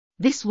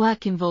This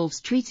work involves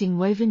treating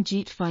woven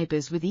jute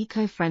fibers with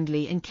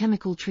eco-friendly and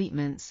chemical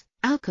treatments,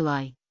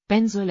 alkali,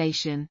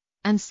 benzylation,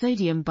 and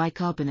sodium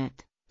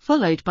bicarbonate,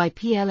 followed by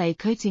PLA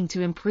coating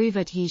to improve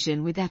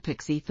adhesion with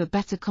epoxy for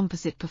better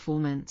composite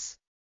performance.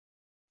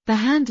 The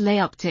hand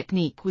layup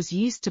technique was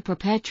used to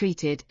prepare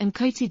treated and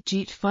coated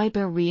jute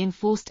fiber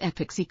reinforced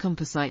epoxy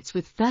composites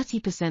with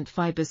 30%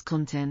 fibers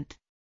content.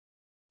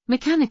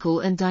 Mechanical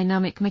and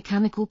dynamic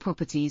mechanical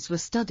properties were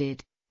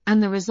studied,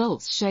 and the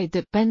results showed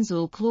that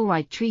benzyl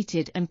chloride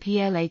treated and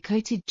PLA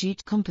coated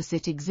jute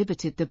composite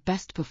exhibited the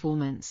best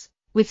performance,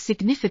 with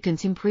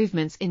significant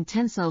improvements in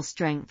tensile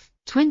strength,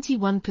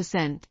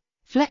 21%,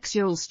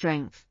 flexural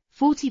strength,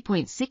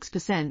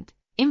 40.6%,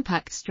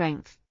 impact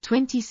strength,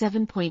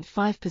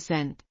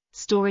 27.5%,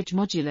 storage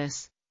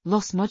modulus,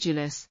 loss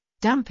modulus,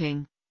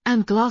 damping,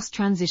 and glass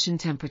transition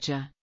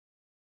temperature.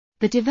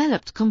 The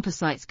developed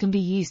composites can be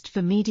used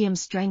for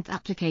medium-strength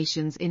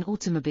applications in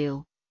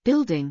automobile,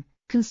 building,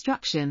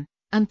 construction,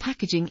 and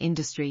packaging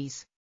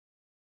industries.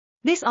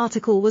 This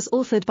article was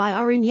authored by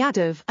Arun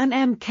Yadav and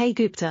M.K.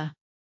 Gupta.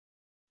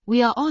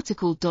 We are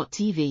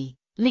RTCLTV,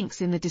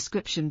 links in the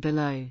description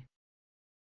below.